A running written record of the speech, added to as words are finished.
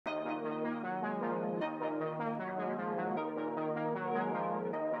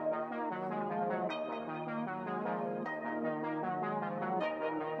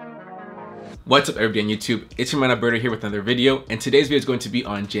What's up everybody on YouTube? It's your man Ryder here with another video, and today's video is going to be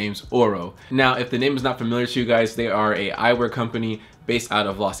on James Oro. Now, if the name is not familiar to you guys, they are a eyewear company based out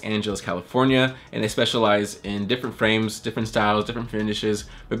of Los Angeles, California, and they specialize in different frames, different styles, different finishes,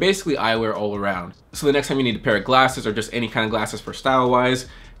 but basically eyewear all around. So the next time you need a pair of glasses or just any kind of glasses for style-wise,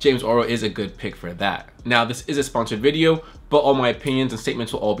 James Oro is a good pick for that. Now, this is a sponsored video, but all my opinions and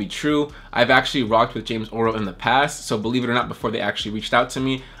statements will all be true. I've actually rocked with James Oro in the past, so believe it or not, before they actually reached out to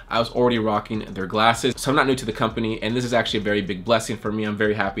me, I was already rocking their glasses. So I'm not new to the company, and this is actually a very big blessing for me. I'm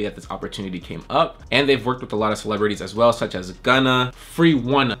very happy that this opportunity came up. And they've worked with a lot of celebrities as well, such as Gunna, Free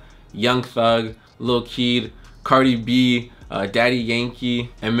One, Young Thug, Lil Keed, Cardi B, Daddy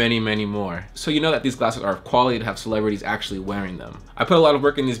Yankee, and many, many more. So you know that these glasses are of quality to have celebrities actually wearing them. I put a lot of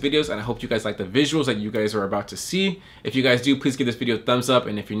work in these videos, and I hope you guys like the visuals that you guys are about to see. If you guys do, please give this video a thumbs up,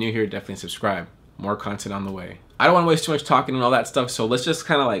 and if you're new here, definitely subscribe. More content on the way. I don't want to waste too much talking and all that stuff, so let's just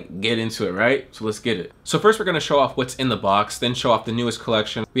kind of like get into it, right? So let's get it. So first we're going to show off what's in the box, then show off the newest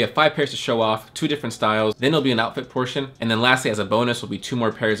collection. We have 5 pairs to show off, 2 different styles, then there'll be an outfit portion, and then lastly as a bonus will be 2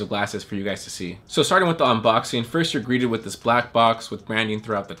 more pairs of glasses for you guys to see. So starting with the unboxing, first you're greeted with this black box with branding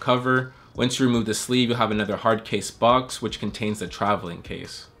throughout the cover. Once you remove the sleeve, you'll have another hard case box which contains the traveling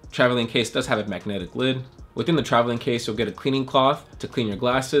case. Traveling case does have a magnetic lid. Within the traveling case, you'll get a cleaning cloth to clean your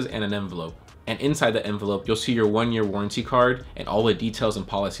glasses and an envelope. And inside the envelope, you'll see your 1-year warranty card and all the details and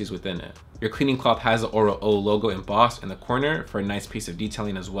policies within it. Your cleaning cloth has the Oro O logo embossed in the corner for a nice piece of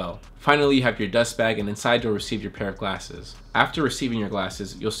detailing as well. Finally, you have your dust bag, and inside you'll receive your pair of glasses. After receiving your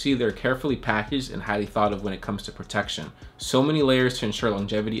glasses, you'll see they're carefully packaged and highly thought of when it comes to protection. So many layers to ensure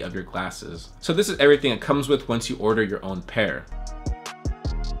longevity of your glasses. So this is everything it comes with once you order your own pair.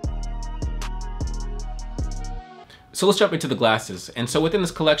 So let's jump into the glasses. And so within this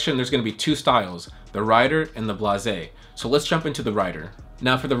collection, there's going to be 2 styles, the Ryder and the Blasé. So let's jump into the Ryder.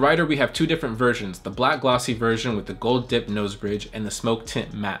 Now for the Ryder, we have 2 different versions, the black glossy version with the gold dip nose bridge and the smoke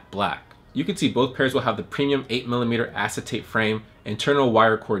tint matte black. You can see both pairs will have the premium 8mm acetate frame, internal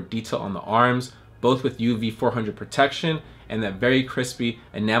wire cord detail on the arms, both with UV 400 protection and that very crispy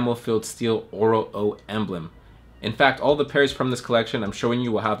enamel filled steel Oro O emblem. In fact, all the pairs from this collection I'm showing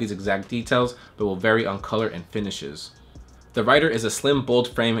you will have these exact details, but will vary on color and finishes. The Ryder is a slim, bold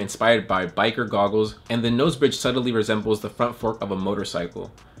frame inspired by biker goggles, and the nose bridge subtly resembles the front fork of a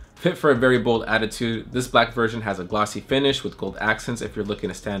motorcycle. Fit for a very bold attitude, this black version has a glossy finish with gold accents if you're looking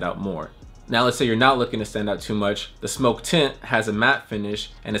to stand out more. Now let's say you're not looking to stand out too much, the smoke tint has a matte finish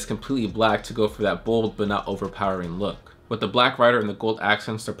and is completely black to go for that bold but not overpowering look. With the black Ryder and the gold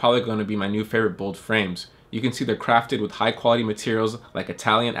accents, they're probably going to be my new favorite bold frames. You can see they're crafted with high quality materials like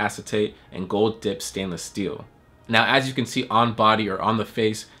Italian acetate and gold dipped stainless steel. Now as you can see on body or on the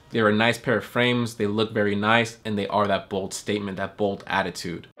face, they're a nice pair of frames, they look very nice, and they are that bold statement, that bold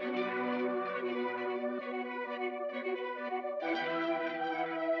attitude.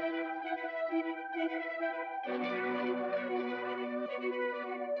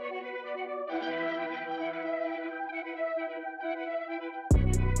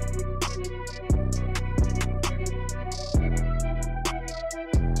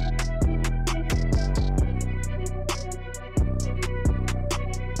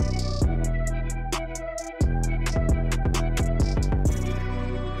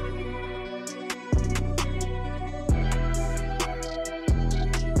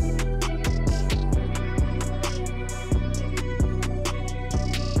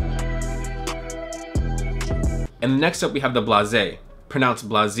 And next up we have the Blasé, pronounced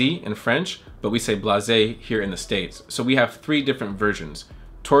Blasé in French, but we say Blasé here in the States. So we have 3 different versions,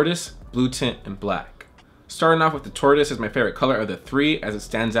 tortoise, blue tint, and black. Starting off with the tortoise is my favorite color of the 3 as it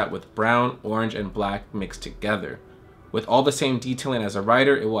stands out with brown, orange, and black mixed together. With all the same detailing as a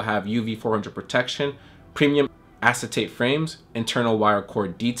Ryder, it will have UV 400 protection, premium acetate frames, internal wire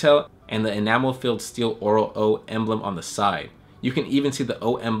cord detail, and the enamel filled steel Oro O emblem on the side. You can even see the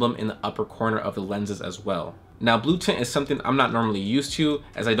O emblem in the upper corner of the lenses as well. Now blue tint is something I'm not normally used to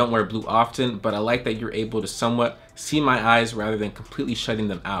as I don't wear blue often, but I like that you're able to somewhat see my eyes rather than completely shutting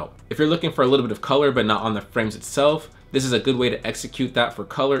them out. If you're looking for a little bit of color but not on the frames itself, this is a good way to execute that for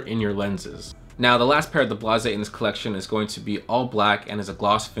color in your lenses. Now the last pair of the Blasé in this collection is going to be all black and is a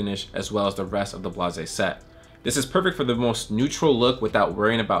gloss finish as well as the rest of the Blasé set. This is perfect for the most neutral look without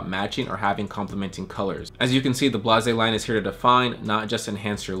worrying about matching or having complementing colors. As you can see, the Blasé line is here to define, not just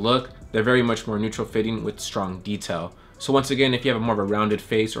enhance your look. They're very much more neutral fitting with strong detail. So once again, if you have a more of a rounded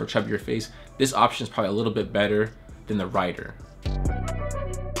face or a chubbier face, this option is probably a little bit better than the Ryder.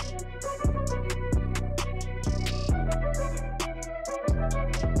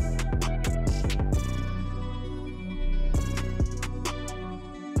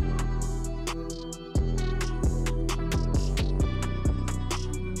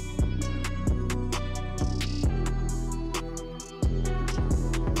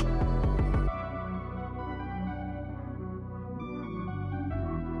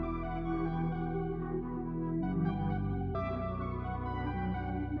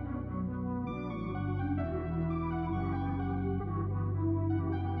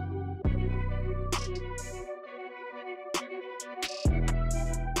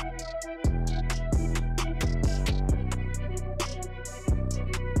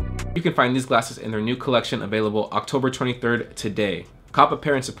 You can find these glasses in their new collection available October 23rd today. Cop a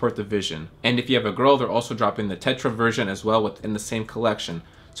pair and support the vision. And if you have a girl, they're also dropping the Tetra version as well within the same collection.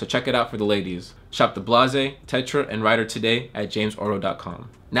 So check it out for the ladies. Shop the Blasé, Tetra, and Ryder today at jamesoro.com.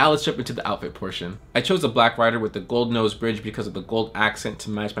 Now let's jump into the outfit portion. I chose the black Ryder with the gold nose bridge because of the gold accent to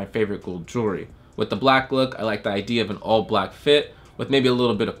match my favorite gold jewelry. With the black look, I like the idea of an all black fit with maybe a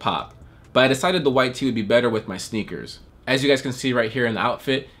little bit of pop. But I decided the white tee would be better with my sneakers. As you guys can see right here in the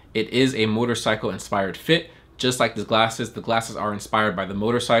outfit, it is a motorcycle inspired fit. Just like the glasses are inspired by the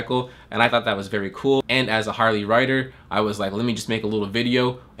motorcycle, and I thought that was very cool. And as a Harley rider, I was like, let me just make a little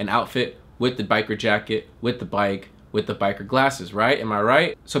video, an outfit with the biker jacket, with the bike, with the biker glasses, right? Am I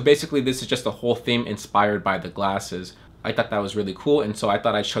right? So basically this is just a whole theme inspired by the glasses. I thought that was really cool, and so I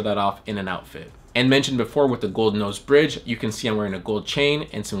thought I'd show that off in an outfit. And mentioned before with the gold nose bridge, you can see I'm wearing a gold chain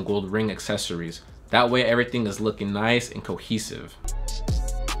and some gold ring accessories. That way everything is looking nice and cohesive.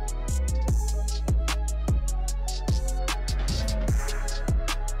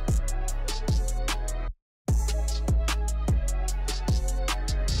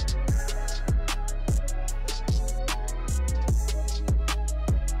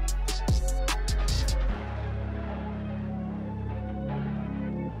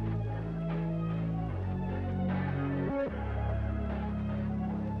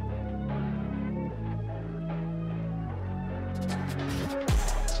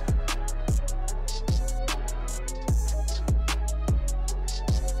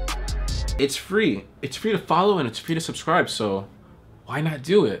 It's free. It's free to follow and it's free to subscribe, so why not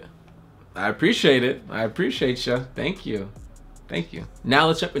do it? I appreciate it. I appreciate ya. Thank you. Thank you. Now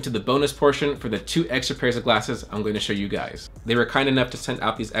let's jump into the bonus portion for the 2 extra pairs of glasses I'm going to show you guys. They were kind enough to send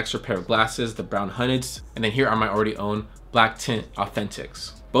out these extra pair of glasses, the brown Hunnids, and then here are my already own black Tint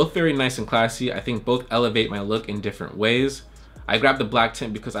Authentics. Both very nice and classy. I think both elevate my look in different ways. I grabbed the black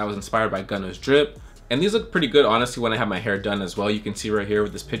Tint because I was inspired by Gunna's drip. And these look pretty good, honestly, when I have my hair done as well. You can see right here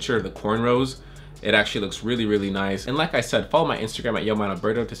with this picture of the cornrows. It actually looks really, really nice. And like I said, follow my Instagram at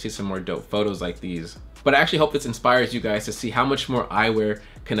YoManAlberto to see some more dope photos like these. But I actually hope this inspires you guys to see how much more eyewear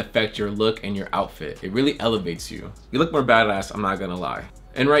can affect your look and your outfit. It really elevates you. You look more badass, I'm not gonna lie.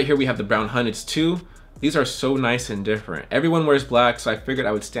 And right here we have the brown Hunnids too. These are so nice and different. Everyone wears black, so I figured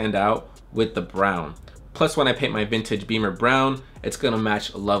I would stand out with the brown. Plus when I paint my vintage Beamer brown, it's gonna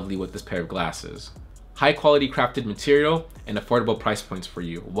match lovely with this pair of glasses. High quality crafted material and affordable price points for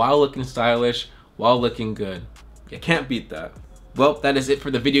you while looking stylish, while looking good. You can't beat that. Well, that is it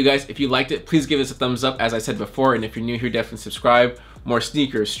for the video, guys. If you liked it, please give us a thumbs up as I said before, and if you're new here, definitely subscribe. More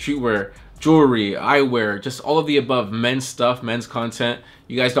sneakers, streetwear, jewelry, eyewear, just all of the above men's stuff, men's content.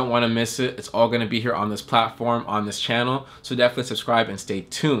 You guys don't want to miss it. It's all going to be here on this platform, on this channel, so definitely subscribe and stay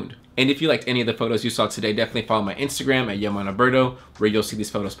tuned. And if you liked any of the photos you saw today, definitely follow my Instagram at YoManAlberto, where you'll see these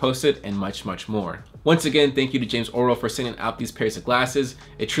photos posted and much, much more. Once again, thank you to James Oro for sending out these pairs of glasses.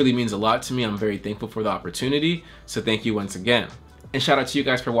 It truly means a lot to me. I'm very thankful for the opportunity, so thank you once again. And shout out to you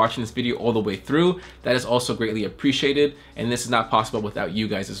guys for watching this video all the way through. That is also greatly appreciated, and this is not possible without you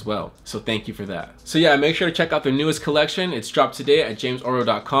guys as well. So thank you for that. So yeah, make sure to check out their newest collection. It's dropped today at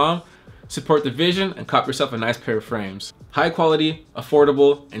jamesoro.com. Support the vision and cop yourself a nice pair of frames. High quality,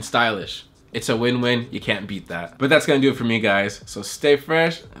 affordable, and stylish. It's a win-win, you can't beat that. But that's gonna do it for me, guys. So stay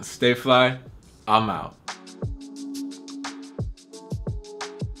fresh and stay fly. I'm out.